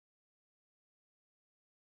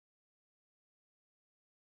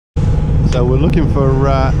So we're looking for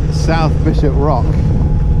South Bishop Rock,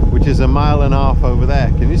 which is 1.5 miles over there.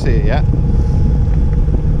 Can you see it yet?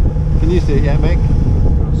 Can you see it yet, Mick?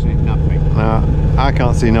 Can't see nothing. No, I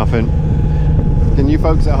can't see nothing. Can you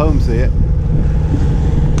folks at home see it?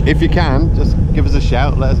 If you can, just give us a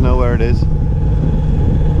shout, let us know where it is.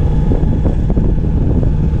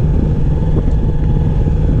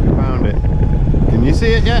 We found it. Can you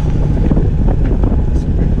see it yet? It's a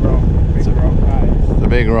big rock. Big rock, that is. It's a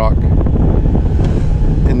big rock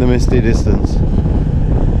in the misty distance.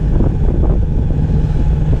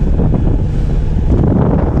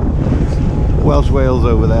 Welsh whales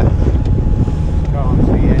over there. Can't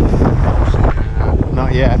see it.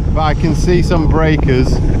 Not yet, but I can see some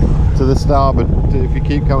breakers to the starboard. If you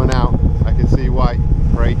keep coming out, I can see white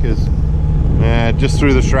breakers just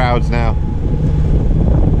through the shrouds now.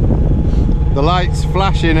 The lights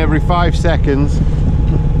flashing every 5 seconds,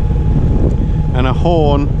 and a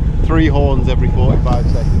horn, 3 horns every 45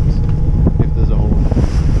 seconds, if there's a horn.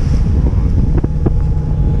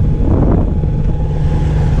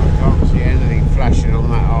 I can't see anything flashing on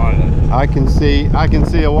that island. I can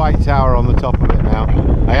see a white tower on the top of it now.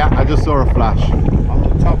 I just saw a flash. On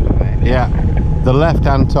the top of it? Yeah, the left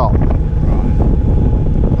hand top.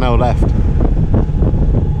 Right. No, left.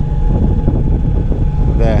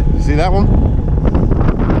 There, you see that one?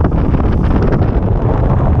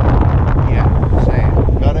 Yeah, see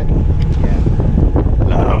it. Got it? Yeah.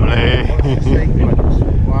 Lovely. What's the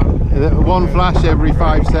sequence? One flash every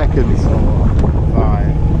 5 seconds. 4, 5.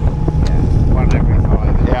 Yeah, 1 every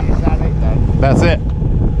 5. Yeah. Is that it then? That's it.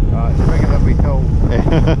 Right, it's bigger than we thought.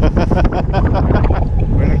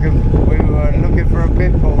 We were looking for a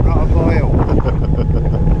pinball, not a boil.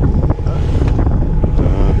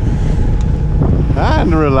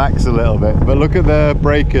 And relax a little bit, but look at the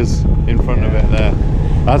breakers in front of it there.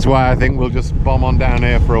 That's why I think we'll just bomb on down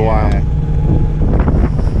here for a while.